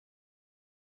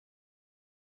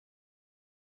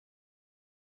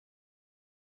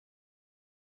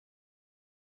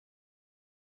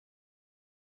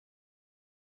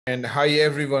And hi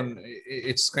everyone.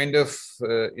 It's kind of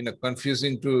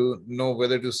confusing to know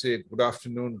whether to say good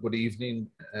afternoon, good evening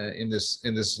in this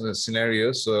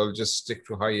scenario. So I'll just stick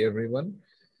to hi everyone.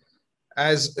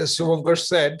 As Suvankar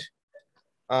said,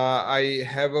 I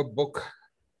have a book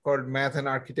called Math and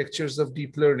Architectures of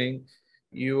Deep Learning.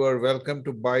 You are welcome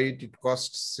to buy it. It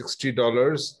costs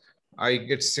 $60. I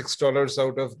get $6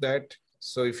 out of that.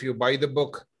 So if you buy the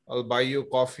book, I'll buy you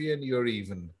coffee and you're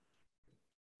even.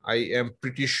 I am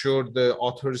pretty sure the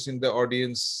authors in the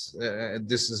audience,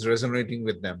 this is resonating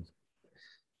with them.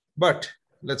 But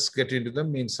let's get into the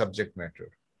main subject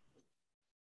matter.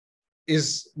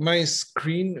 Is my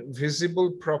screen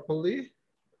visible properly?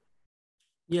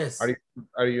 Yes.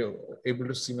 Are you able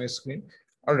to see my screen?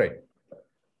 All right.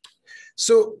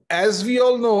 So as we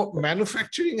all know,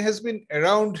 manufacturing has been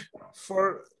around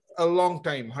for a long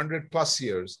time, 100+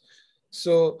 years.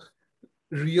 So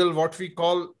what we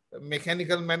call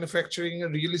mechanical manufacturing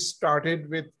really started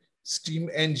with steam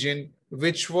engine,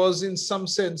 which was in some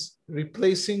sense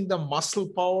replacing the muscle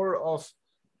power of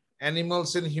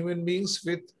animals and human beings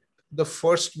with the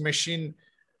first machine,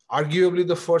 arguably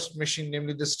the first machine,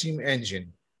 namely the steam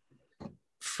engine.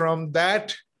 From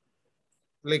that,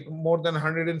 like more than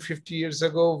 150 years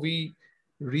ago, we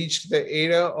reached the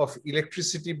era of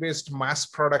electricity-based mass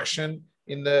production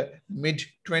in the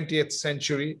mid-20th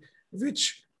century,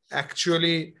 which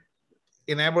actually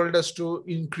enabled us to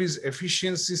increase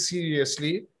efficiency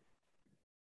seriously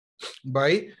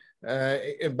by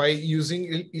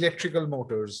using electrical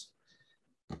motors.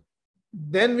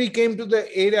 Then we came to the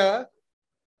era,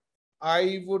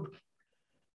 I would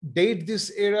date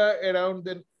this era around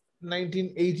the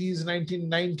 1980s,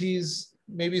 1990s,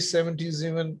 maybe 70s,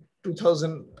 even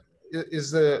 2000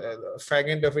 is the fag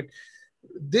end of it.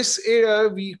 This era,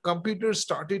 computers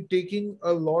started taking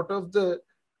a lot of the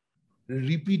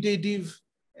repetitive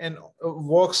and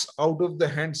works out of the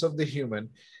hands of the human.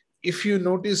 If you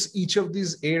notice, each of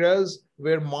these eras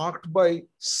were marked by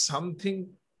something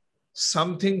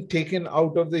taken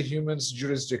out of the human's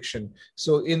jurisdiction.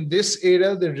 So in this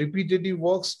era, the repetitive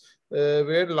works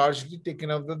were largely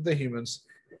taken out of the humans.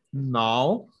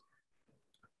 Now,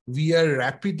 we are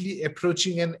rapidly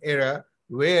approaching an era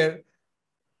where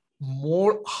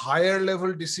more higher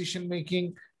level decision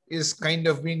making is kind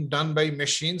of being done by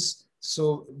machines.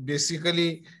 So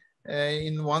basically,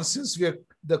 in one sense,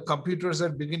 the computers are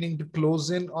beginning to close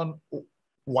in on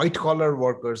white collar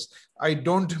workers. I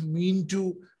don't mean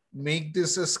to make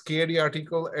this a scary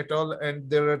article at all, and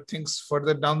there are things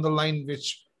further down the line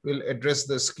which will address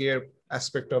the scare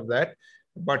aspect of that.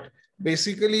 But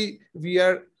basically, we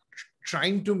are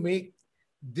trying to make,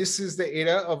 this is the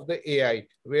era of the AI,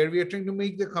 where we are trying to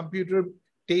make the computer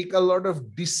take a lot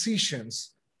of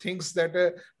decisions, things that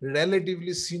a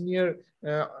relatively senior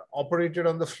operator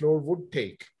on the floor would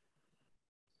take.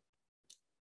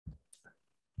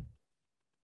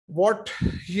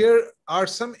 Here are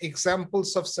some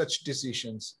examples of such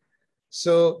decisions.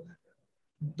 So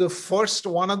the first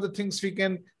one of the things we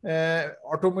can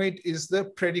automate is the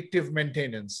predictive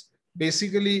maintenance.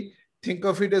 Basically, think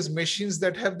of it as machines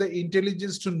that have the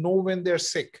intelligence to know when they're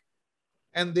sick,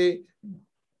 and they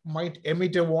might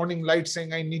emit a warning light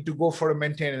saying, I need to go for a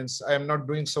maintenance. I am not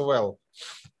doing so well.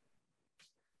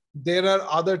 There are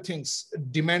other things,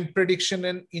 demand prediction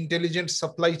and intelligent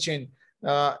supply chain.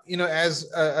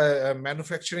 As a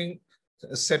manufacturing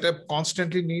setup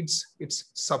constantly needs its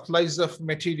supplies of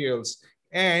materials,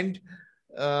 and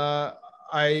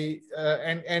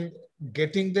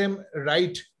getting them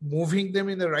right, moving them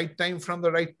in the right time from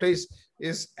the right place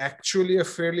is actually a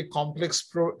fairly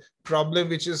complex problem,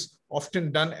 which is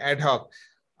often done ad hoc.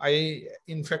 I,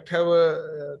 in fact, have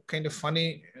a kind of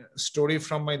funny story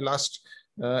from my last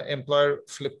employer,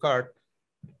 Flipkart,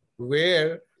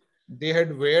 where they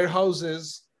had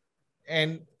warehouses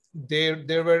and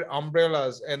there were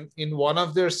umbrellas. And in one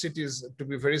of their cities, to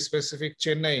be very specific,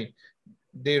 Chennai,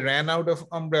 they ran out of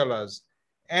umbrellas.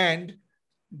 And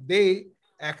they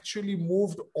actually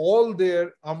moved all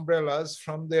their umbrellas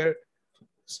from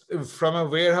a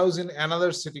warehouse in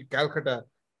another city, Calcutta,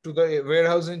 to the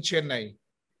warehouse in Chennai.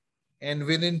 And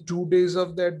within 2 days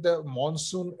of that, the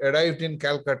monsoon arrived in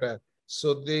Calcutta.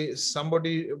 So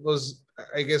somebody was,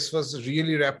 I guess, was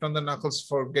really wrapped on the knuckles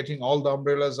for getting all the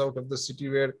umbrellas out of the city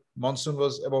where monsoon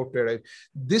was about to arrive.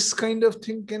 This kind of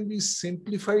thing can be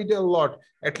simplified a lot,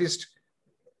 at least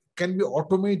can be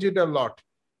automated a lot.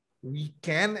 We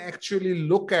can actually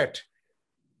look at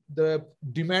the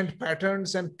demand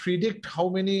patterns and predict how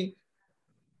many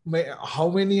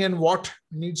and what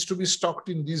needs to be stocked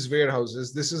in these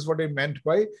warehouses. This is what I meant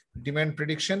by demand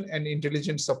prediction and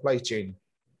intelligent supply chain.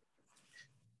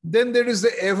 Then there is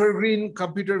the evergreen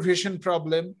computer vision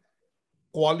problem,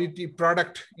 quality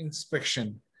product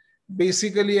inspection.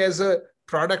 Basically, as a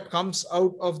product comes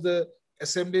out of the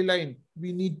assembly line,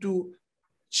 we need to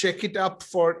check it up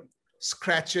for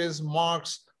scratches,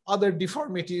 marks, other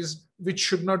deformities, which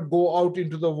should not go out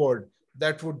into the world.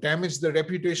 That would damage the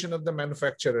reputation of the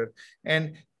manufacturer.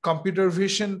 And computer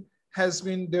vision has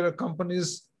been, there are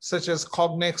companies such as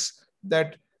Cognex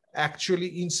that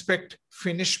actually inspect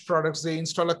finished products. They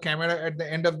install a camera at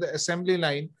the end of the assembly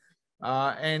line,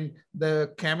 and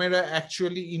the camera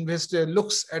actually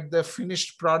looks at the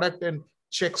finished product and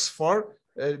checks for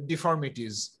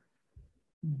deformities.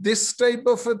 This type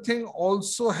of a thing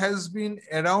also has been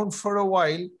around for a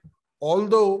while,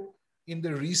 although in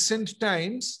the recent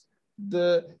times,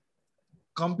 the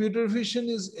computer vision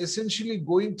is essentially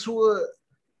going through a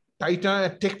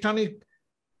tectonic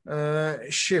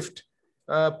shift.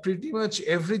 Pretty much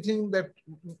everything that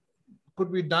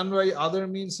could be done by other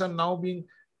means are now being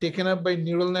taken up by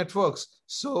neural networks.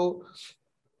 So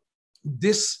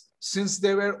this, since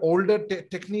there were older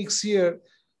techniques here,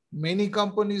 many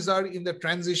companies are in the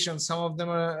transition. Some of them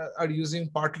are using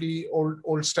partly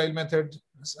old style methods,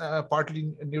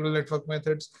 partly neural network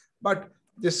methods, but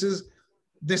this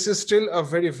is still a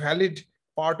very valid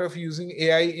part of using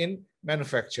AI in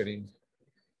manufacturing.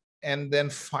 And then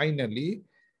finally,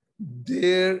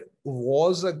 there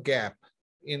was a gap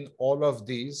in all of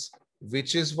these,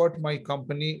 which is what my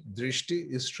company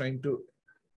Drishti is trying to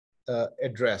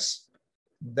address.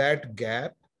 That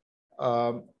gap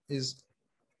is,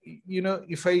 you know,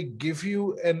 if I give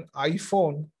you an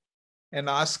iPhone and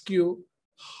ask you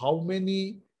how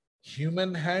many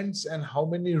human hands and how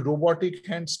many robotic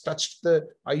hands touched the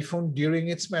iPhone during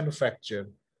its manufacture,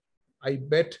 I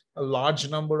bet a large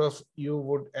number of you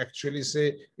would actually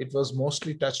say it was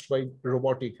mostly touched by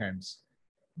robotic hands.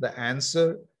 The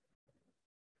answer,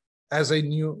 as I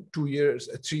knew 3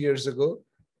 years ago,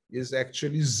 is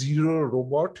actually 0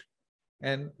 robot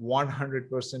and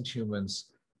 100%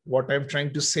 humans. What I'm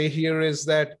trying to say here is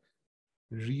that,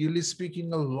 really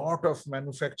speaking, a lot of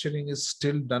manufacturing is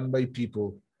still done by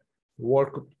people,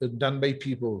 work done by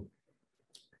people.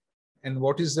 And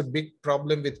what is the big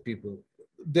problem with people?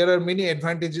 There are many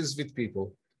advantages with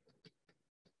people.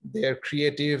 They are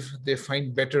creative, they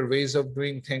find better ways of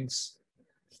doing things,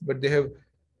 but they have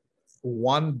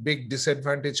one big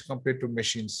disadvantage compared to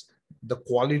machines. The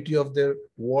quality of their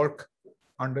work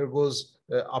undergoes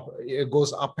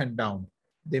goes up and down.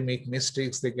 They make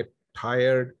mistakes, they get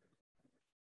tired.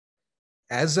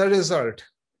 As a result,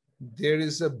 there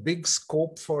is a big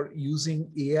scope for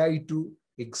using AI to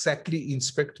exactly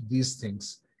inspect these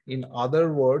things. In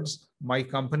other words, my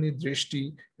company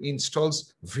Drishti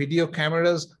installs video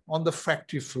cameras on the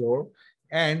factory floor,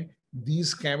 and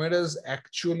these cameras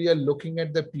actually are looking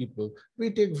at the people.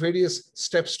 We take various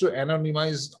steps to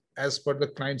anonymize as per the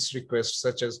client's request,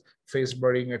 such as face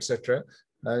blurring, etc.,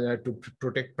 to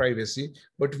protect privacy.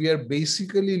 But we are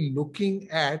basically looking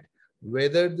at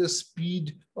whether the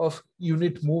speed of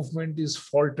unit movement is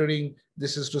faltering.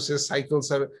 This is to say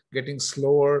cycles are getting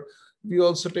slower. We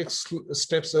also take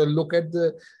steps, look at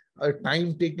the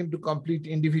time taken to complete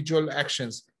individual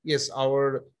actions. Yes,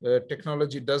 our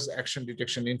technology does action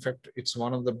detection. In fact, it's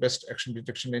one of the best action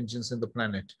detection engines in the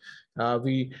planet.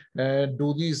 We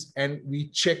do these and we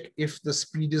check if the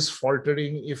speed is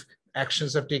faltering, if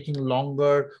actions are taking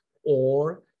longer,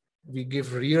 or we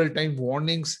give real-time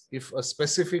warnings if a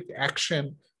specific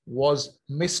action was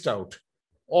missed out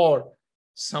or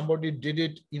somebody did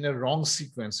it in a wrong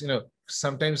sequence. You know,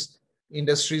 sometimes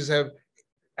industries have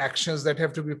actions that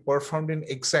have to be performed in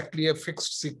exactly a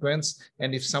fixed sequence,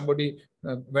 and if somebody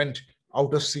went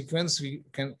out of sequence, we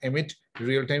can emit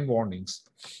real-time warnings.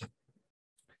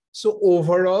 So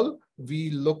overall,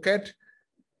 we look at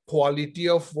quality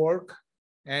of work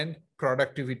and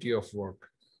productivity of work.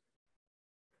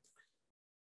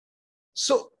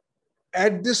 So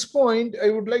at this point, I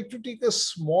would like to take a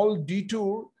small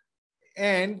detour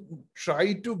and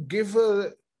try to give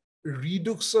a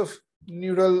redux of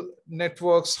neural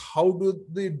networks. How do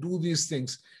they do these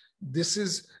things? This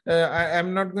is,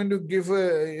 I'm not going to give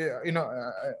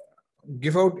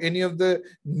give out any of the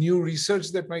new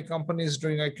research that my company is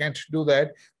doing. I can't do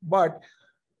that. But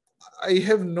I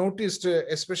have noticed,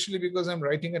 especially because I'm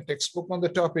writing a textbook on the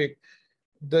topic,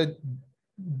 the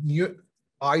new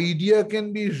idea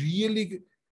can be really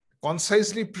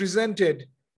concisely presented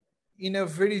in a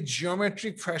very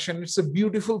geometric fashion. It's a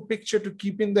beautiful picture to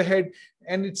keep in the head,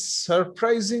 and it's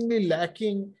surprisingly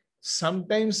lacking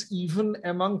sometimes even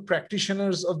among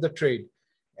practitioners of the trade.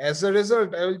 As a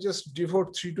result, I will just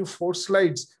devote 3 to 4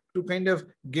 slides to kind of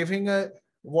giving a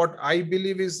what I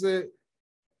believe is the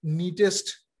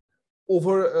neatest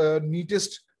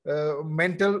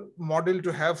mental model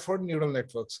to have for neural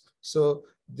networks. So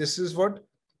this is what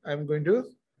I'm going to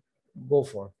go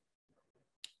for.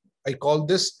 I call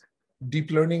this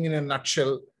deep learning in a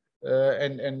nutshell,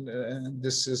 and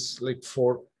this is like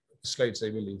 4 slides, I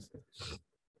believe.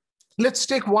 Let's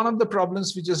take one of the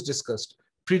problems we just discussed,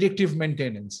 predictive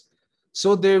maintenance.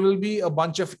 So there will be a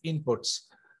bunch of inputs.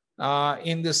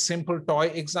 In this simple toy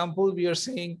example, we are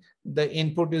saying the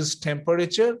input is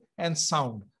temperature and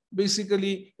sound.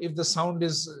 Basically, if the sound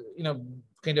is,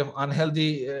 kind of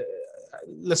unhealthy,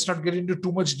 let's not get into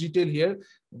too much detail here.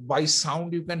 By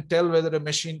sound, you can tell whether a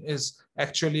machine is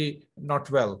actually not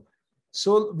well.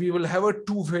 So we will have a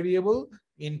 2-variable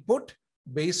input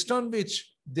based on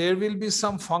which there will be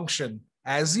some function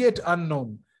as yet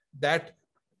unknown that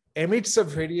emits a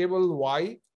variable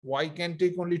y. Y can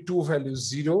take only 2 values,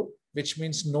 0, which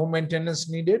means no maintenance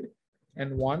needed,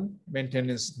 and 1,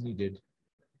 maintenance needed.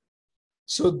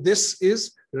 So this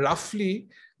is roughly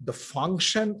the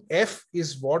function f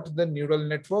is what the neural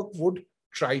network would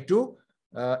try to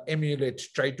emulate,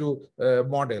 try to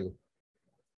model.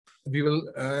 We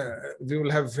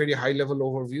will have very high level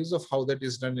overviews of how that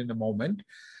is done in a moment.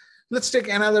 Let's take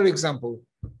another example.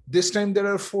 This time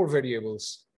there are 4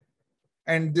 variables.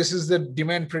 And this is the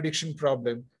demand prediction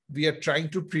problem. We are trying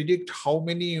to predict how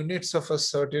many units of a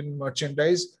certain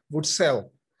merchandise would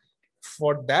sell.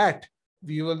 For that,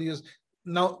 we will use,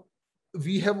 now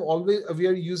we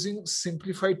are using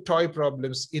simplified toy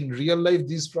problems. In real life,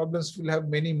 these problems will have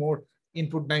many more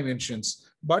input dimensions.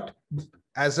 But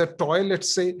as a toy,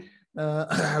 let's say,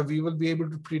 we will be able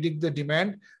to predict the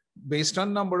demand based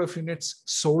on number of units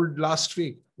sold last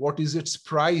week. What is its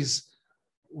price?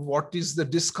 What is the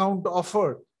discount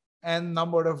offer, and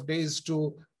number of days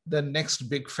to the next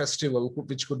big festival,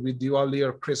 which could be Diwali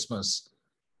or Christmas.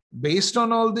 Based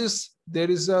on all this, there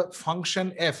is a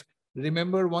function f.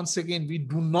 Remember, once again, we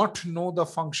do not know the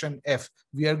function f.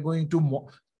 We are going to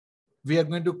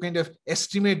kind of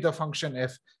estimate the function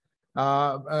f.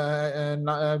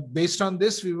 Based on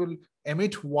this, we will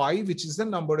emit y, which is the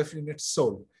number of units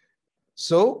sold.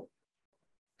 So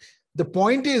the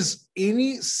point is,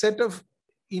 any set of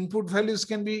input values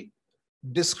can be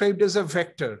described as a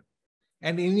vector,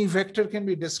 and any vector can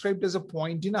be described as a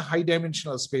point in a high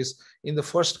dimensional space. In the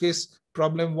first case,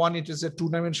 problem 1, it is a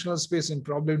 2-dimensional space. In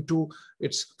problem 2,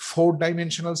 it's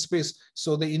 4-dimensional space.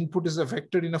 So the input is a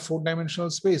vector in a 4-dimensional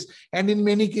space. And in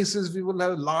many cases, we will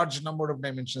have a large number of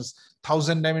dimensions.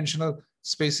 1,000-dimensional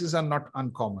spaces are not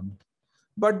uncommon.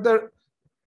 But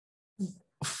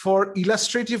for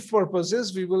illustrative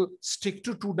purposes, we will stick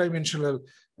to 2-dimensional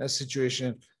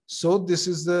situation. So this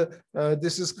is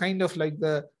kind of like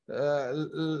the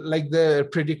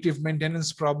predictive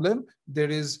maintenance problem. There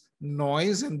is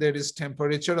noise and there is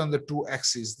temperature on the 2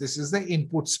 axes. This is the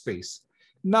input space.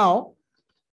 Now,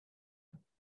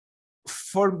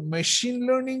 for machine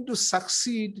learning to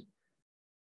succeed,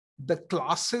 the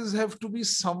classes have to be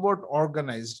somewhat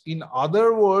organized. In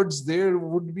other words, there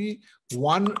would be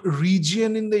one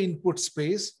region in the input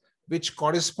space which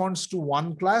corresponds to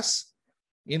one class.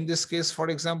 In this case, for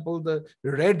example, the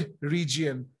red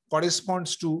region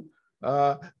corresponds to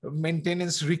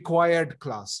maintenance required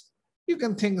class. You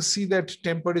can see that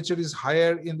temperature is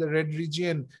higher in the red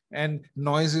region and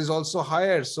noise is also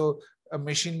higher. So a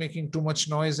machine making too much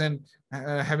noise and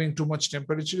having too much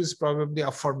temperature is probably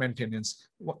up for maintenance.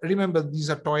 Remember, these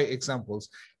are toy examples.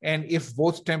 And if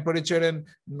both temperature and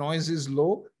noise is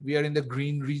low, we are in the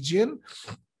green region,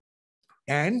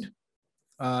 and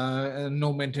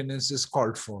no maintenance is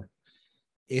called for.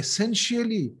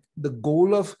 Essentially, the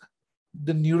goal of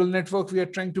the neural network we are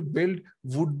trying to build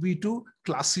would be to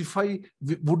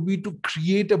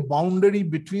create a boundary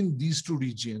between these 2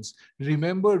 regions.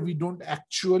 Remember, we don't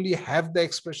actually have the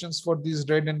expressions for these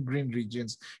red and green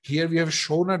regions. Here we have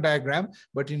shown a diagram,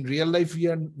 but in real life, we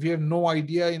have no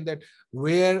idea in that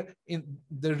where in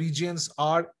the regions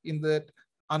are in that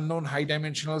unknown high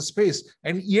dimensional space.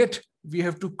 And yet we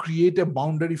have to create a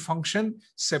boundary function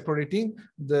separating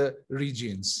the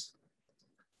regions.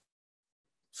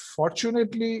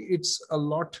 Fortunately, it's a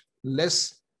lot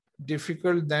less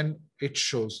difficult than it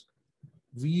shows.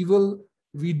 We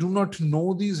do not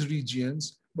know these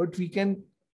regions, but we can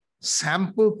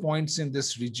sample points in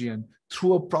this region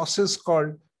through a process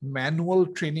called manual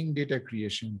training data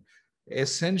creation.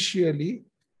 Essentially,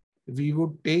 we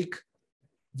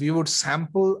would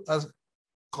sample a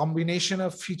combination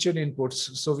of featured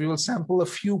inputs. So we will sample a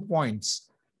few points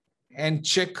and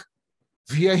check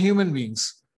via human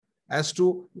beings as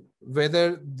to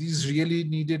whether these really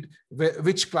needed,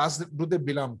 which class do they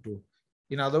belong to.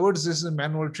 In other words, this is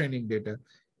manual training data.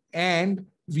 And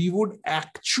we would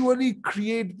actually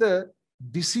create the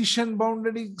decision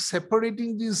boundary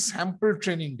separating these sample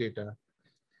training data.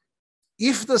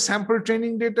 If the sample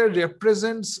training data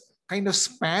represents, kind of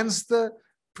spans the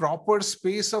proper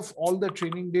space of all the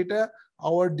training data,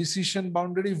 our decision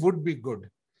boundary would be good.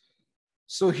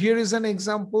 So here is an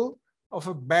example of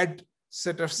a bad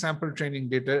set of sample training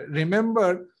data.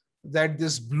 Remember that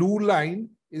this blue line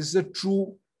is the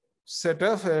true set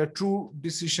of true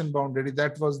decision boundary.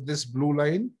 That was this blue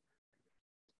line,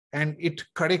 and it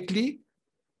correctly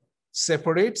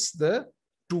separates the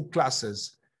two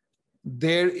classes.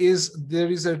 There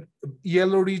is a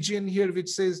yellow region here which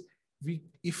says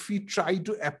if we try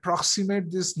to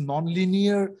approximate this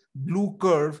nonlinear blue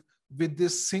curve with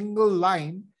this single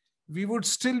line, we would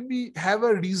still have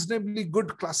a reasonably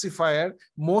good classifier.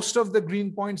 Most of the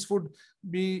green points would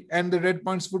be, and the red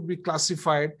points would be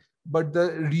classified, but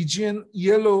the region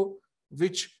yellow,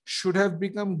 which should have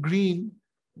become green,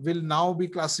 will now be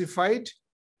classified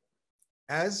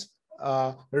as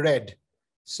red.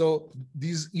 So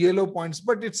these yellow points,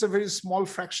 but it's a very small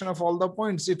fraction of all the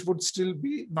points. It would still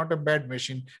be not a bad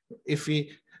machine if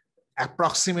we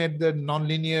approximate the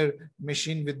nonlinear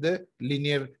machine with the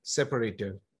linear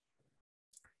separator.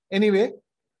 Anyway,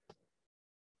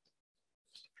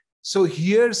 so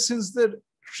here, since the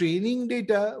training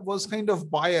data was kind of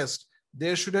biased,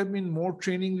 there should have been more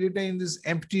training data in these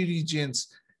empty regions.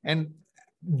 And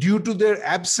due to their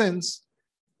absence,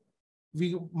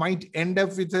 we might end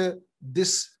up with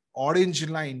this orange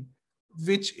line,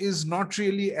 which is not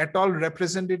really at all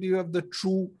representative of the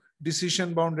true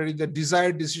decision boundary, the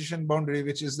desired decision boundary,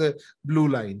 which is the blue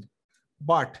line.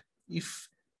 But if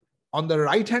on the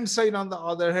right-hand side, on the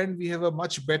other hand, we have a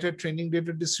much better training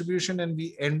data distribution, and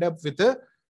we end up with a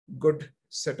good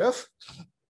set of,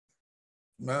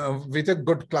 with a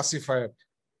good classifier,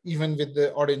 even with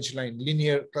the orange line.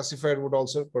 Linear classifier would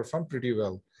also perform pretty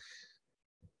well.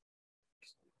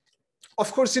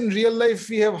 Of course, in real life,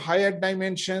 we have higher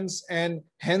dimensions, and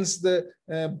hence the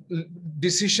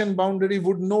decision boundary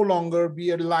would no longer be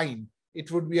a line. It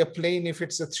would be a plane if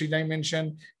it's a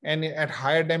 3-dimension, and at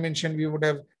higher dimension, we would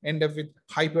have end up with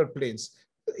hyperplanes.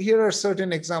 Here are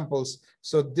certain examples.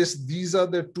 So these are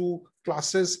the two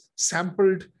classes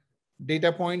sampled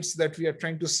data points that we are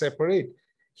trying to separate.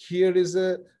 Here is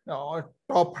a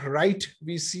top right,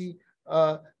 we see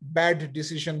a bad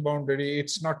decision boundary.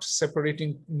 It's not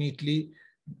separating neatly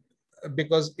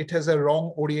because it has a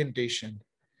wrong orientation.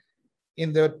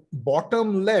 In the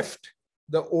bottom left,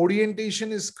 the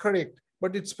orientation is correct,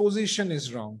 but its position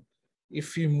is wrong.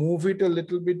 If we move it a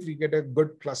little bit, we get a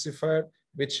good classifier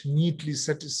which neatly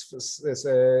separates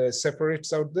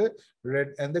out the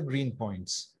red and the green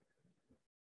points.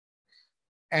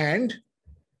 And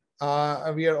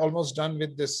we are almost done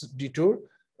with this detour.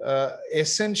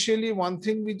 Essentially, one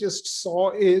thing we just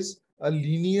saw is a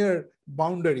linear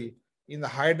boundary. In the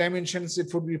higher dimensions,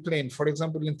 it would be plane. For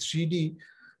example, in 3D,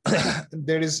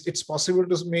 it's possible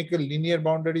to make a linear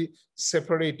boundary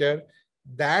separator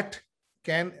that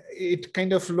it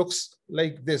kind of looks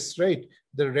like this, right?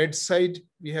 The red side,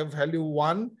 we have value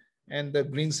 1, and the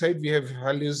green side, we have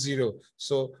value 0.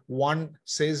 So 1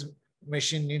 says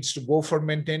machine needs to go for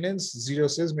maintenance, 0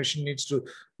 says machine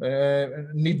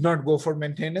need not go for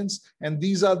maintenance. And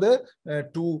these are the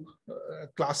two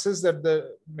classes that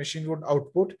the machine would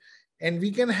output. And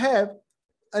we can have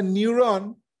a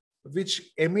neuron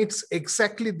which emits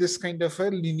exactly this kind of a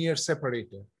linear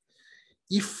separator.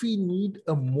 If we need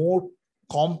a more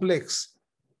complex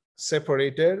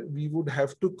separator, we would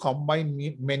have to combine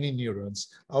many neurons.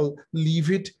 I'll leave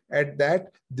it at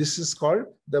that. This is called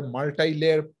the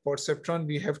multi-layer perceptron.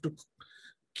 We have to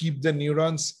keep the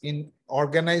neurons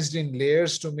organized in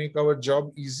layers to make our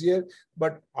job easier.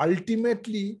 But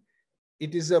ultimately,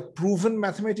 it is a proven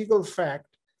mathematical fact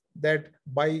that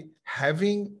by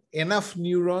having enough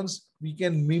neurons, we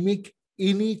can mimic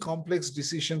any complex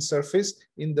decision surface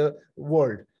in the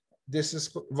world. This is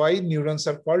why neurons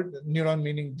are called neuron,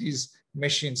 meaning these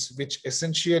machines, which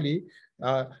essentially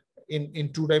in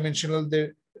 2-dimensional,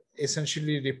 they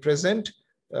essentially represent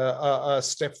a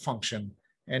step function.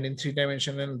 And in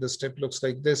 3-dimensional, the step looks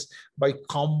like this. By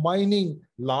combining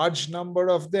large number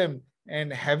of them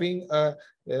and having a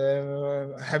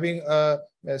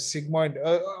sigmoid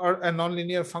or a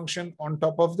nonlinear function on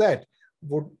top of that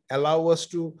would allow us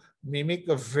to mimic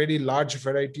a very large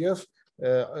variety of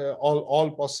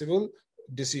all possible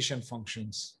decision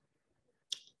functions,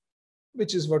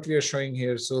 which is what we are showing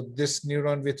here. So this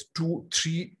neuron with 2,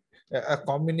 3, a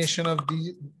combination of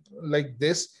these like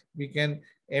this, we can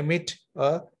emit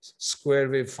a square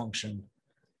wave function.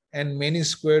 And many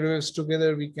square waves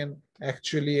together, we can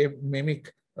actually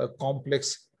mimic a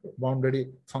complex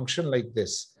boundary function like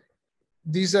this.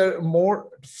 These are more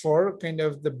for kind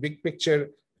of the big picture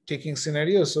taking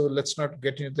scenario. So let's not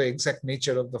get into the exact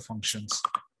nature of the functions.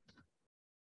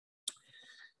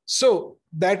 So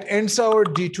that ends our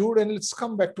detour, and let's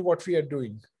come back to what we are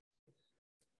doing.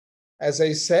 As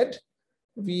I said,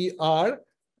 I mean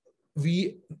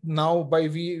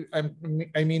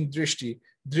Drishti.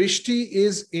 Drishti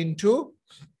is into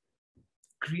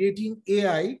creating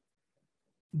AI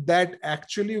that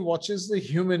actually watches the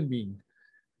human being.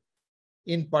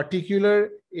 In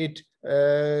particular, it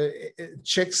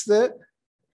checks the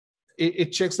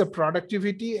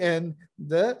productivity and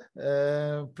the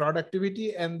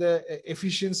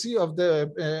efficiency of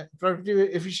the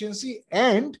productivity efficiency,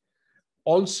 and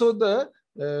also the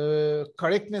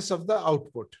correctness of the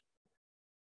output.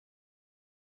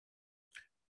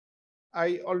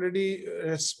 I already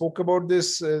spoke about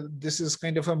this. This is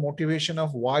kind of a motivation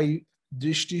of why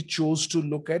Drishti chose to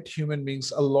look at human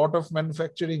beings. A lot of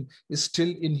manufacturing is still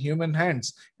in human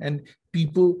hands, and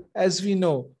people, as we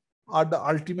know, are the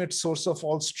ultimate source of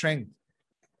all strength,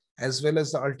 as well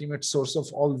as the ultimate source of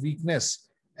all weakness.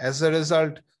 As a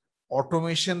result,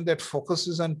 automation that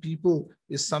focuses on people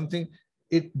is something,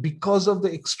 because of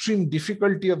the extreme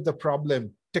difficulty of the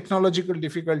problem, technological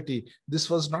difficulty, this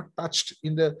was not touched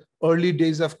in the early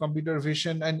days of computer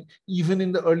vision and even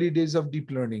in the early days of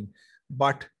deep learning.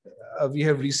 But we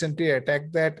have recently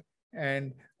attacked that,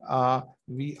 and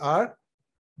we are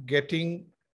getting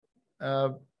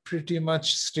pretty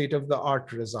much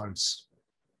state-of-the-art results.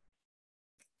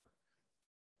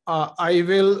 I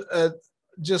will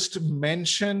just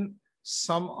mention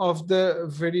some of the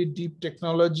very deep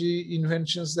technology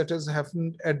inventions that has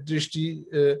happened at Drishti.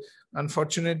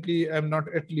 Unfortunately, I'm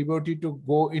not at liberty to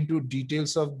go into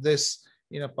details of this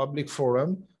in a public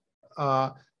forum.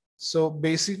 So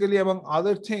basically, among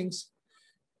other things,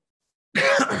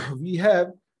 we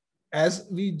have, as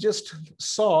we just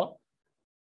saw,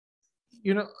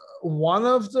 one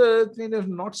of the kind of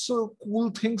not so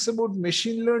cool things about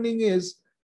machine learning is,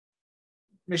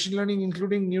 machine learning,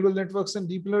 including neural networks and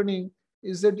deep learning,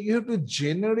 is that you have to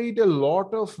generate a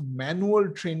lot of manual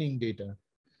training data.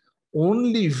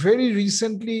 Only very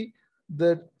recently,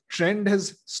 the trend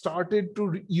has started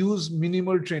to use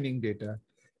minimal training data.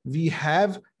 We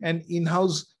have an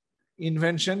in-house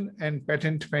invention and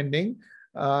patent pending,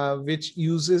 which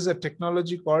uses a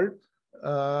technology called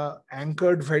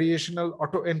anchored variational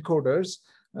autoencoders,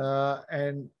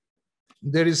 and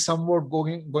there is some work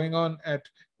going on at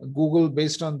Google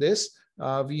based on this.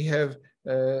 We have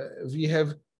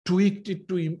tweaked it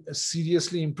to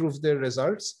seriously improve their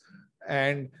results,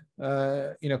 and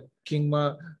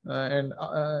Kingma and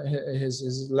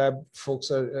his lab folks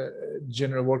are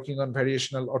working on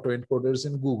variational autoencoders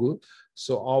in Google.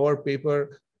 So our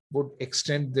paper would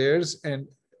extend theirs and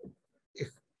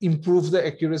improve the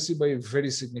accuracy by very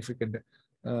significant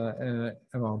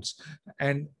amounts.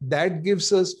 And that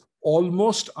gives us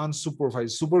almost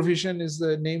unsupervised. Supervision is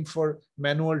the name for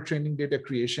manual training data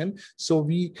creation. So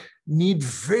we need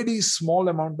very small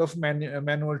amount of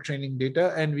manual training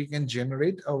data, and we can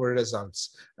generate our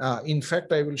results. In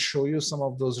fact, I will show you some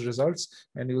of those results,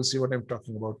 and you will see what I'm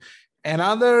talking about.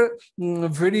 Another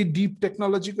very deep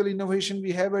technological innovation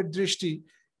we have at Drishti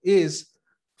is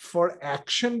for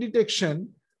action detection,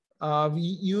 we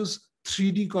use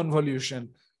 3D convolution.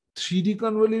 3D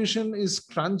convolution is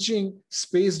crunching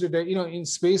space data. In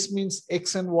space means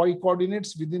X and Y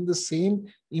coordinates within the same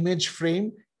image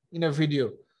frame in a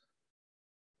video.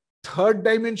 Third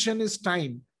dimension is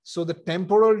time. So the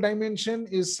temporal dimension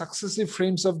is successive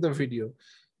frames of the video.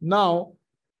 Now,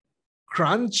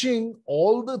 crunching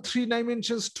all the 3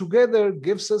 dimensions together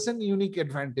gives us an unique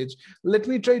advantage. Let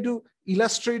me try to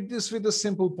illustrate this with a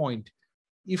simple point.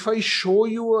 If I show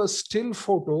you a still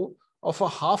photo of a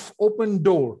half-open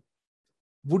door,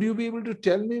 would you be able to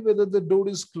tell me whether the door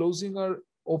is closing or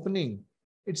opening?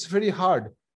 It's very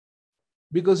hard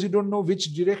because you don't know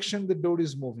which direction the door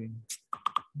is moving.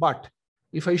 But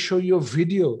if I show you a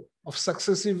video of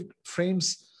successive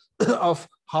frames of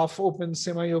half-open,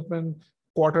 semi-open,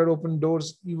 quarter-open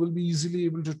doors, you will be easily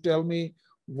able to tell me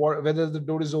whether the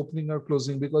door is opening or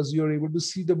closing because you're able to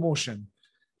see the motion.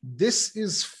 This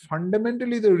is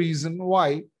fundamentally the reason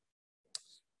why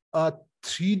a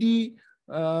 3D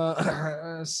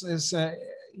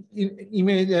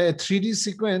image, 3D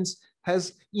sequence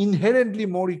has inherently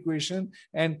more equation,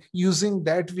 and using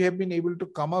that we have been able to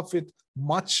come up with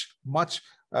much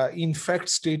in fact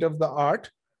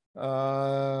state-of-the-art.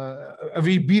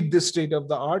 We beat the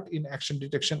state-of-the-art in action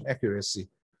detection accuracy.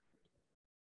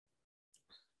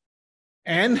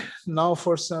 And now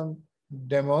for some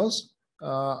demos.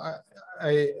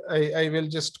 I will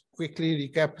just quickly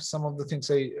recap some of the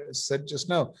things I said just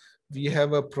now. We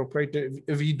have a proprietary,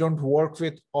 we don't work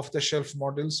with off-the-shelf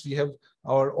models. We have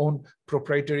our own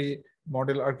proprietary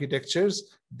model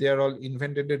architectures. They are all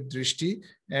invented at Drishti,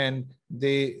 and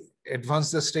they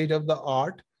advance the state of the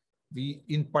art. We,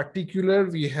 in particular,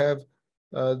 we have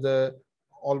the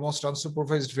almost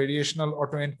unsupervised variational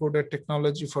autoencoder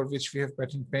technology, for which we have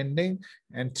patent pending,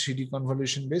 and 3D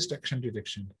convolution-based action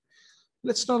detection.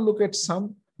 Let's now look at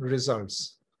some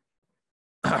results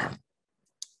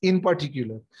in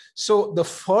particular. So the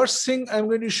first thing I'm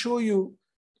going to show you,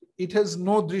 it has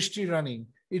no Drishti running.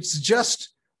 It's just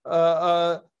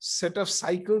a set of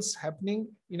cycles happening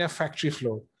in a factory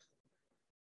floor.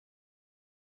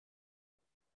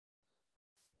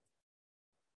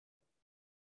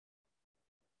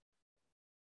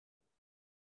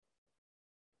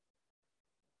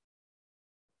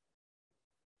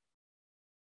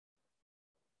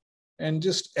 And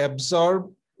just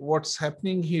absorb what's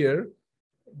happening here.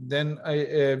 Then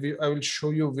I will show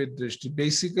you with Drishti.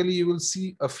 Basically, you will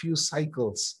see a few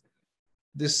cycles.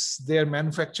 They are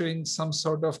manufacturing some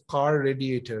sort of car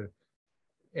radiator,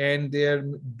 and they are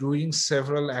doing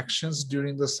several actions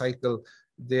during the cycle.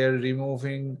 They're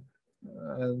removing,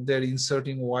 they're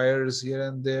inserting wires here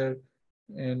and there,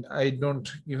 and I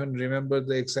don't even remember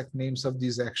the exact names of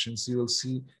these actions. You will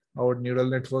see our neural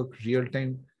network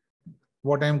real-time.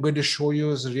 What I'm going to show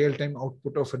you is real-time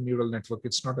output of a neural network.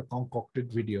 It's not a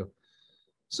concocted video.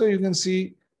 So you can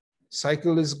see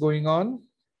cycle is going on,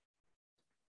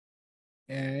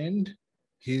 and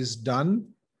he's done,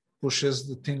 pushes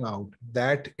the thing out.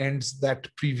 That ends that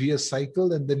previous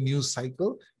cycle, and the new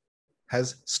cycle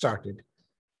has started.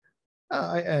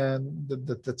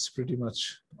 That's pretty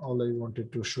much all I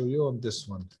wanted to show you on this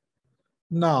one.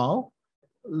 Now,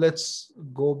 let's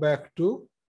go back to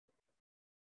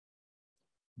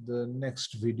the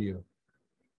next video.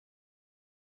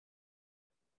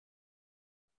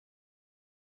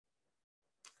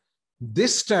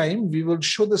 This time we will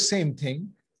show the same thing,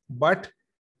 but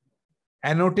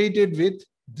annotated with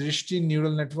Drishti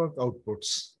neural network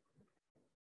outputs.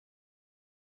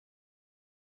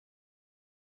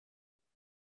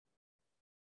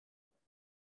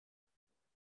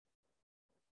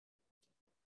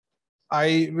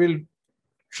 I will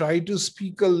try to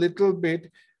speak a little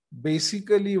bit.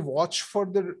 Basically, watch for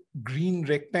the green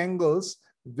rectangles,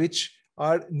 which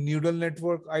are neural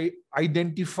network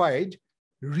identified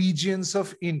regions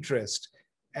of interest.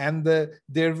 And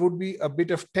there would be a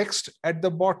bit of text at the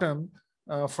bottom.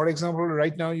 For example,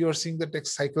 right now you're seeing the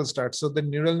text cycle start. So the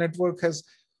neural network has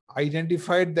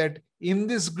identified that in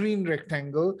this green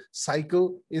rectangle,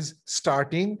 cycle is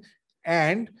starting,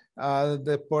 and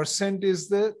the percent is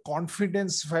the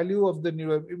confidence value of the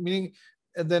neural, meaning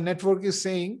the network is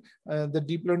saying, the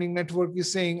deep learning network is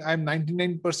saying, I'm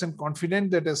 99% confident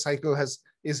that a cycle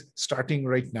is starting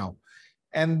right now.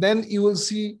 And then you will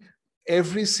see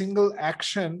every single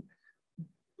action.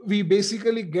 We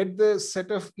basically get the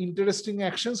set of interesting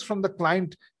actions from the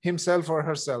client himself or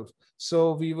herself.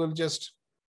 So we will just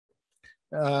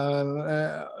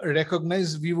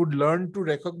recognize, we would learn to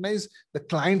recognize the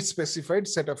client specified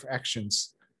set of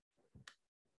actions.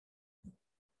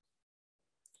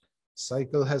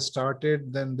 Cycle has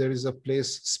started, then there is a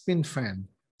place spin fan.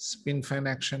 Spin fan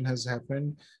action has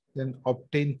happened. Then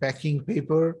obtain packing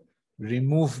paper,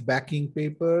 remove backing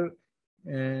paper,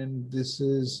 and this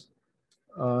is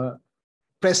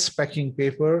press packing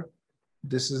paper.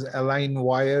 This is align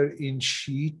wire in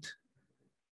sheath,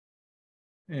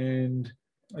 and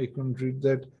I couldn't read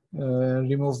that.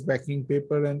 Remove backing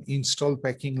paper and install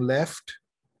packing left.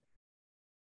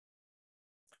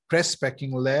 Press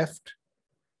packing left.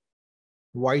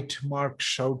 White mark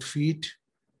shout feet,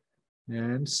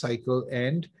 and cycle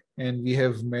end. And we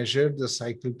have measured the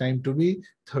cycle time to be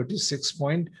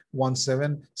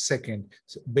 36.17 seconds.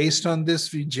 So based on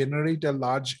this, we generate a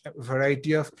large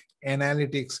variety of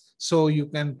analytics. So you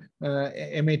can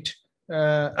emit,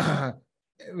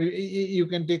 you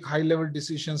can take high-level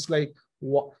decisions like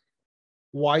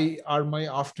why are my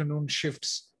afternoon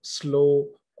shifts slow,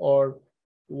 or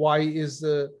why is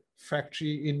the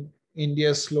factory in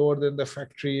India slower than the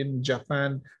factory in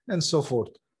Japan, and so forth.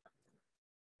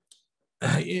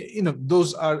 You know,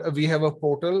 those are, we have a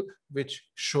portal which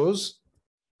shows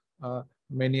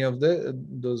many of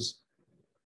those.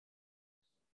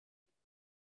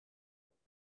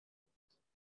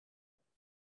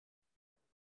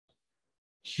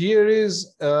 Here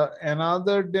is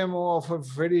another demo of a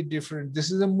very different, this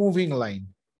is a moving line.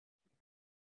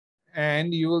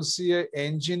 And you will see an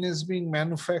engine is being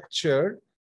manufactured.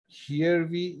 Here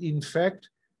we, in fact,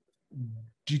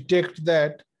 detect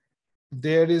that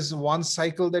there is one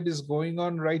cycle that is going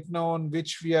on right now on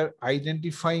which we are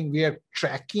identifying, we are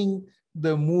tracking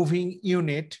the moving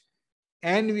unit,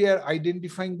 and we are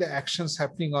identifying the actions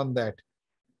happening on that.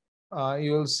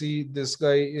 You will see this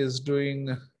guy is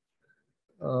doing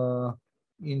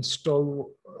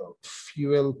install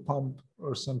fuel pump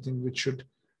or something, which should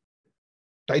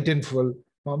tighten fuel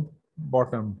pump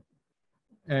bottom,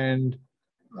 and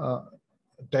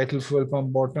title fuel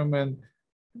pump bottom, and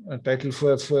title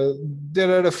fuel.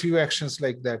 There are a few actions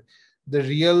like that. The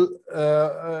real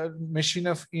machine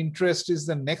of interest is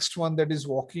the next one that is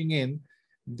walking in.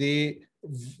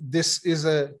 This is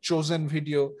a chosen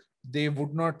video. They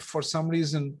would not, for some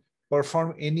reason,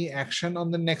 perform any action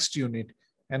on the next unit.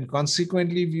 And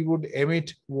consequently, we would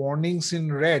emit warnings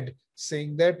in red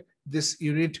saying that this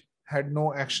unit had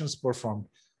no actions performed.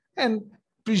 And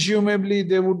presumably,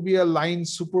 there would be a line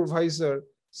supervisor,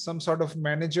 some sort of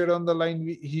manager on the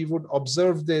line. He would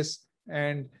observe this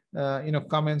and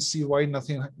come and see why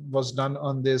nothing was done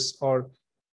on this, or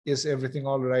is everything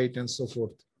all right, and so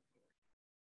forth.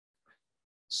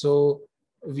 So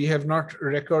we have not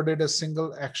recorded a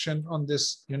single action on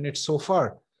this unit so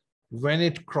far. When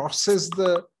it crosses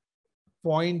the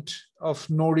point of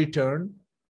no return,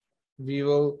 we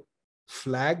will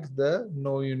flag the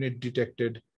no unit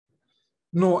detected,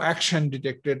 no action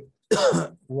detected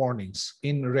warnings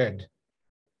in red.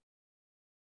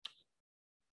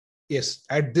 Yes,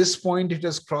 at this point, it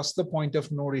has crossed the point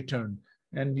of no return,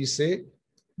 and we say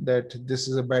that this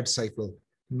is a bad cycle.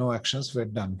 No actions were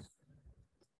done.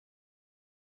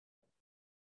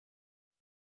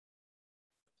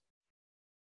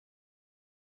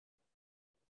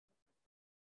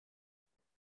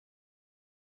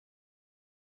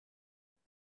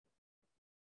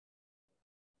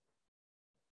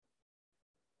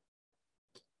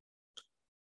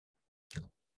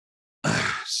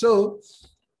 So,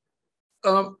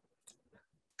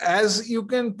 as you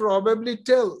can probably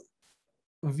tell,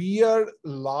 we are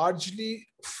largely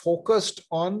focused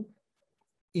on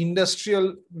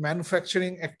industrial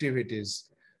manufacturing activities.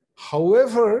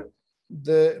 However,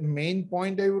 the main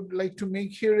point I would like to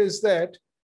make here is that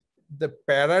the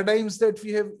paradigms that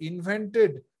we have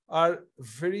invented are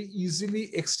very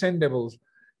easily extendable.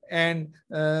 And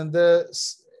I'll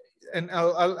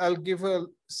give a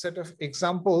set of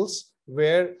examples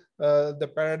where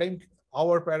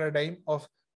our paradigm of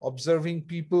observing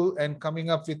people and coming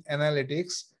up with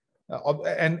analytics,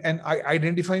 and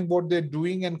identifying what they're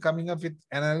doing and coming up with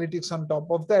analytics on top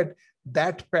of that,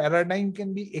 that paradigm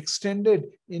can be extended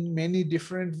in many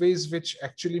different ways, which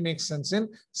actually makes sense in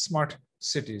smart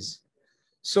cities.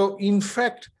 So in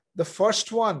fact, the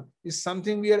first one is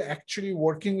something we are actually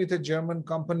working with a German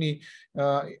company.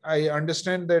 I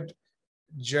understand that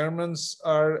Germans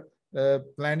are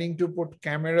planning to put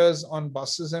cameras on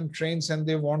buses and trains, and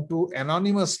they want to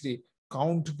anonymously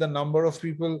count the number of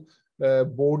people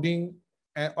boarding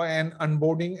and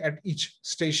unboarding at each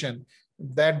station.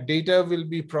 That data will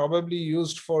be probably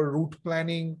used for route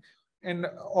planning and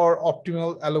or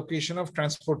optimal allocation of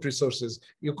transport resources.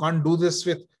 You can't do this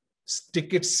with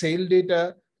ticket sale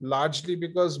data, largely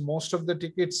because most of the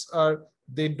tickets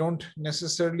they don't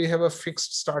necessarily have a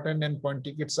fixed start and end point.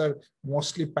 Tickets are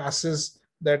mostly passes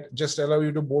that just allow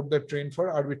you to board the train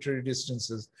for arbitrary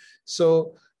distances.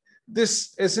 So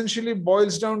this essentially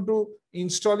boils down to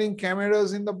installing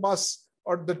cameras in the bus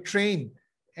or the train,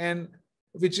 and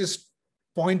which is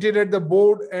pointed at the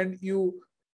board, and you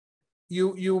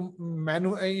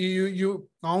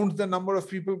count the number of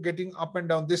people getting up and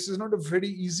down. This is not a very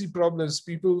easy problem.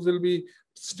 People will be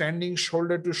standing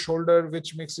shoulder to shoulder,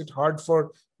 which makes it hard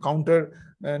for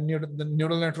the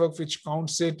neural network which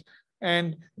counts it.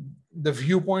 And the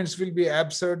viewpoints will be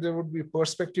absurd. There would be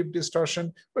perspective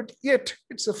distortion, but yet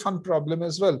it's a fun problem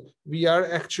as well. We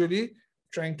are actually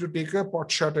trying to take a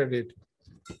pot shot at it.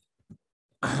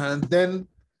 And then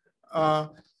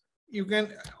you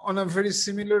can, on a very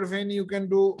similar vein, you can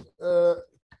do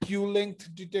queue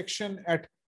length detection at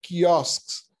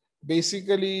kiosks.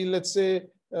 Basically, let's say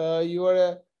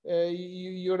you're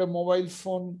a mobile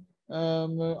phone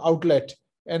outlet,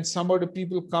 and some of the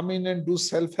people come in and do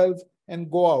self-help and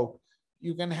go out.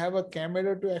 You can have a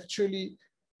camera to actually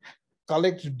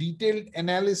collect detailed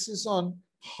analysis on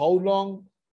how long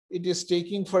it is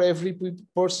taking for every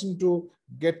person to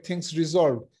get things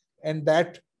resolved. And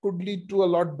that could lead to a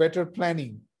lot better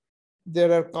planning.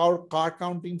 There are car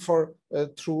counting for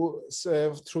through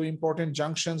important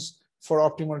junctions for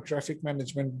optimal traffic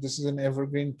management. This is an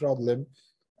evergreen problem.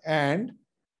 And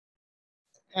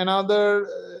another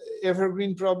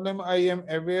evergreen problem, I am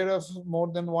aware of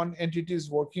more than one entity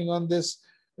is working on this.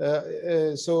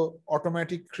 So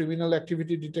automatic criminal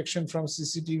activity detection from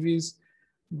CCTVs,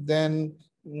 then,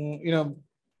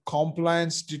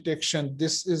 compliance detection.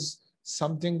 This is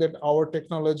something that our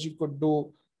technology could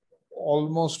do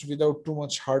almost without too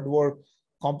much hard work.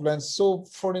 Compliance. So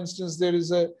for instance, there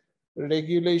is a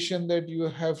regulation that you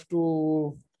have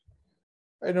to,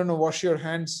 I don't know, wash your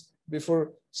hands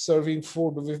before serving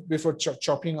food, before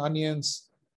chopping onions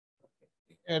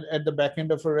at the back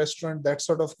end of a restaurant. That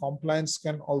sort of compliance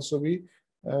can also be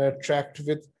tracked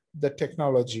with the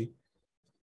technology.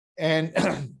 And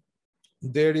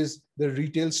there is the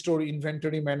retail store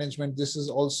inventory management. This is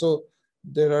also,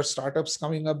 there are startups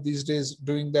coming up these days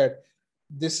doing that.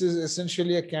 This is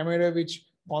essentially a camera which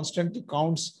constantly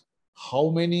counts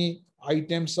how many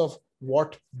items of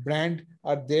what brand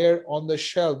are there on the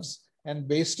shelves. And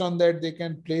based on that, they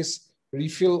can place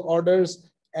refill orders,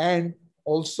 and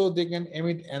also they can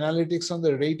emit analytics on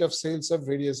the rate of sales of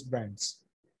various brands.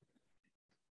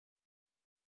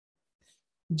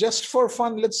 Just for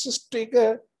fun, let's just take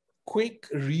a quick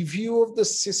review of the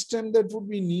system that would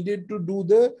be needed to do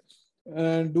the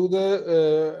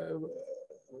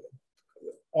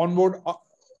onboard,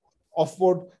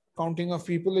 offboard counting of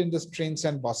people in the trains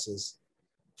and buses.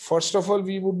 First of all,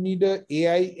 we would need an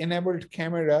AI-enabled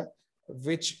camera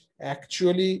which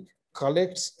actually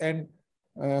collects and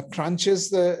crunches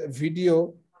the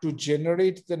video to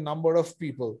generate the number of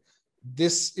people.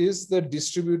 This is the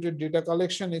distributed data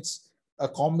collection. It's a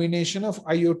combination of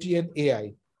IoT and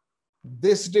AI.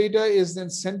 This data is then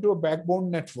sent to a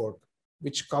backbone network,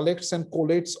 which collects and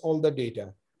collates all the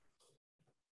data.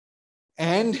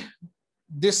 And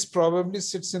this probably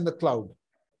sits in the cloud.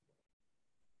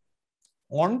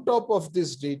 On top of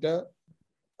this data,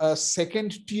 a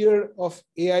second tier of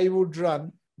AI would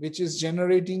run, which is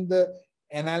generating the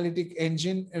analytic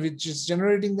engine, which is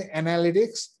generating the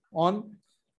analytics on,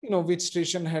 which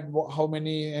station had how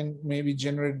many, and maybe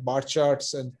generate bar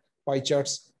charts and pie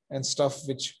charts and stuff,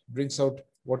 which brings out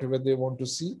whatever they want to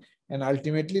see. And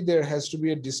ultimately, there has to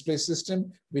be a display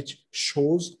system which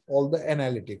shows all the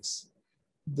analytics.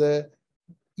 The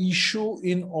issue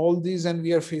in all these, and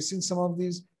we are facing some of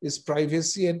these, is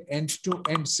privacy and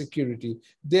end-to-end security.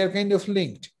 They are kind of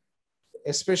linked,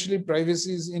 especially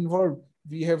privacy is involved.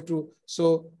 We have to,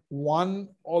 so one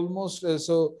almost,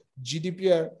 so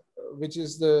GDPR, which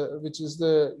is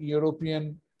the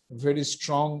European very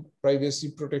strong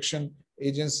privacy protection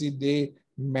agency, they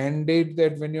mandate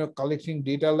that when you're collecting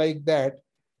data like that,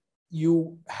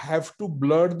 you have to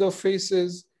blur the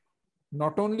faces.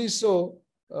 Not only so,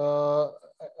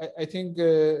 I think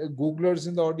Googlers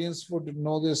in the audience would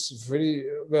know this very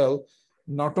well.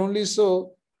 Not only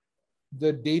so,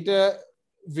 the data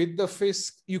with the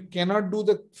face, you cannot do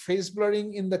the face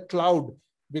blurring in the cloud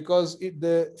because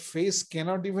the face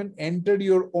cannot even enter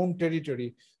your own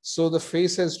territory. So the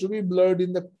face has to be blurred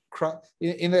in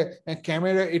a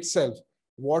camera itself.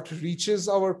 What reaches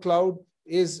our cloud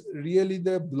is really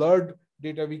the blurred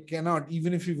data. We cannot,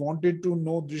 even if we wanted to,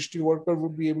 no Drishti worker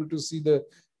would be able to see the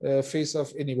face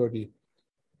of anybody.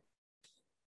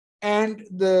 And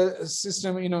the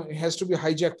system, it has to be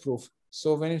hijack proof.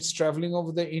 So when it's traveling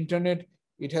over the internet,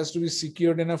 it has to be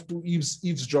secured enough to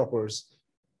eavesdroppers,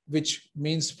 which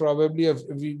means probably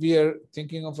we are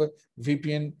thinking of a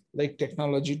VPN-like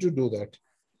technology to do that.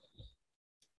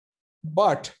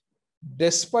 But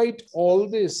despite all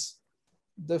this,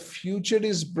 the future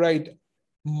is bright.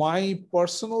 My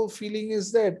personal feeling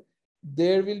is that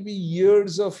there will be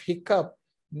years of hiccup,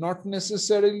 not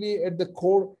necessarily at the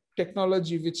core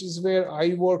technology, which is where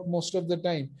I work most of the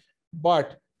time,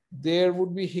 but there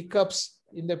would be hiccups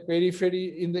in the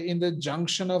periphery, in the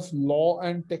junction of law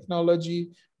and technology.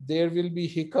 There will be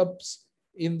hiccups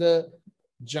in the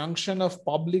junction of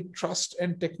public trust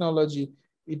and technology.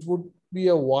 It would be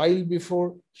a while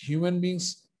before human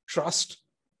beings trust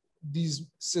these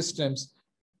systems.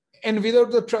 And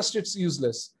without the trust, it's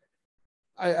useless.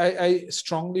 I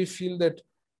strongly feel that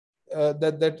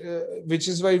which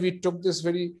is why we took this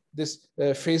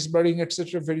face blurring,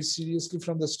 etc., very seriously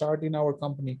from the start in our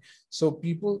company. So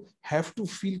people have to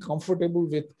feel comfortable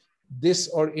with this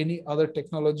or any other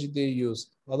technology they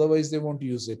use. Otherwise, they won't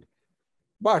use it.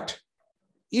 But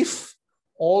if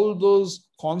all those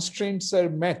constraints are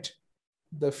met,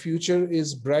 the future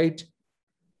is bright,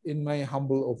 in my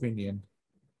humble opinion.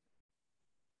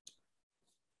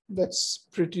 That's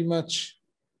pretty much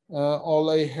all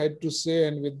I had to say.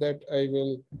 And with that, I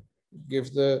will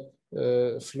give the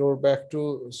floor back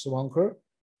to Subankar.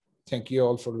 Thank you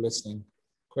all for listening.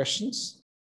 Questions?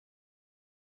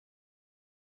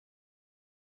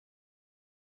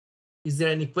 Is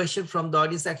there any question from the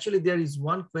audience? Actually, there is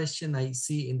one question I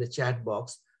see in the chat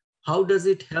box. how does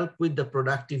it help with the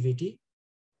productivity?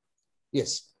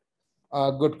 Yes,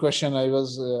 good question. I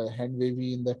was hand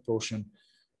wavy in that portion.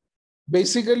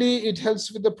 Basically, it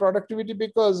helps with the productivity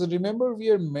because remember, we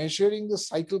are measuring the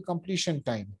cycle completion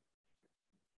time.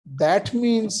 That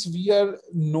means we are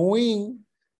knowing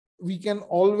we can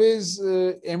always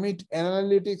emit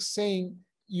analytics saying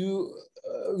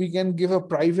we can give a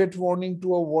private warning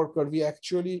to a worker. We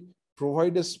actually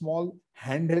provide a small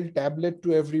handheld tablet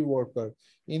to every worker.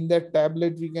 In that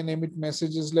tablet, we can emit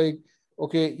messages like,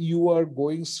 okay, you are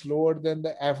going slower than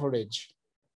the average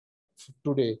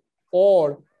today,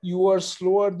 or you are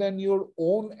slower than your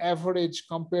own average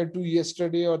compared to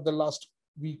yesterday or the last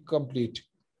week complete.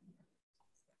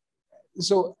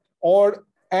 So,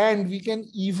 and we can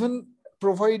even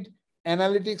provide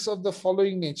analytics of the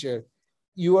following nature.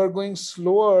 You are going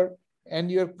slower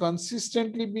and you're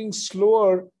consistently being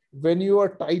slower when you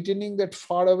are tightening that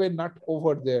far away nut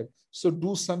over there. So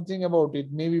do something about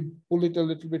it. Maybe pull it a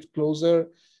little bit closer,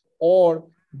 or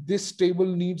this table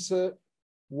needs a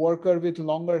worker with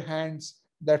longer hands.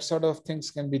 That sort of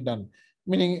things can be done.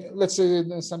 Meaning, let's say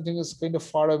something is kind of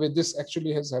far away. This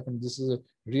actually has happened. This is a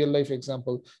real life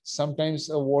example. Sometimes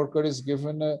a worker is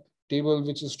given a table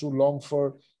which is too long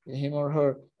for him or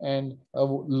her, and a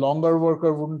longer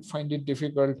worker wouldn't find it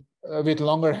difficult with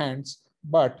longer hands,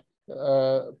 but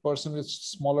a person with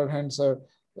smaller hands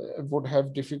would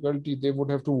have difficulty. They would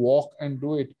have to walk and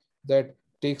do it. That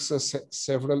takes us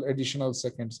several additional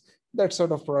seconds. That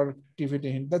sort of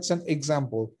productivity, that's an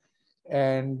example.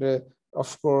 And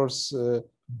of course,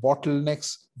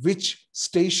 bottlenecks, which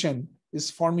station is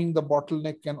forming the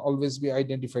bottleneck can always be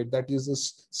identified. That is the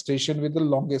station with the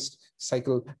longest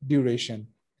cycle duration.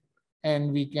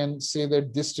 And we can say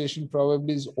that this station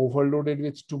probably is overloaded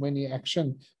with too many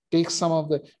action. Take some of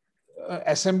the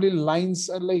assembly lines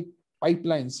are like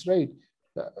pipelines, right?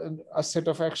 A set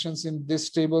of actions in this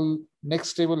table,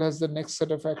 next table has the next set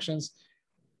of actions.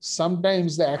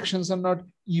 Sometimes the actions are not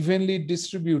evenly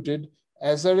distributed.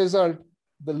 As a result,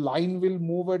 the line will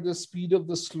move at the speed of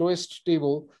the slowest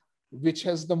table, which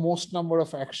has the most number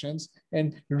of actions,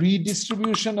 and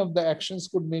redistribution of the actions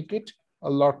could make it a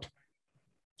lot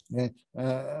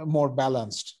more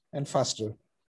balanced and faster.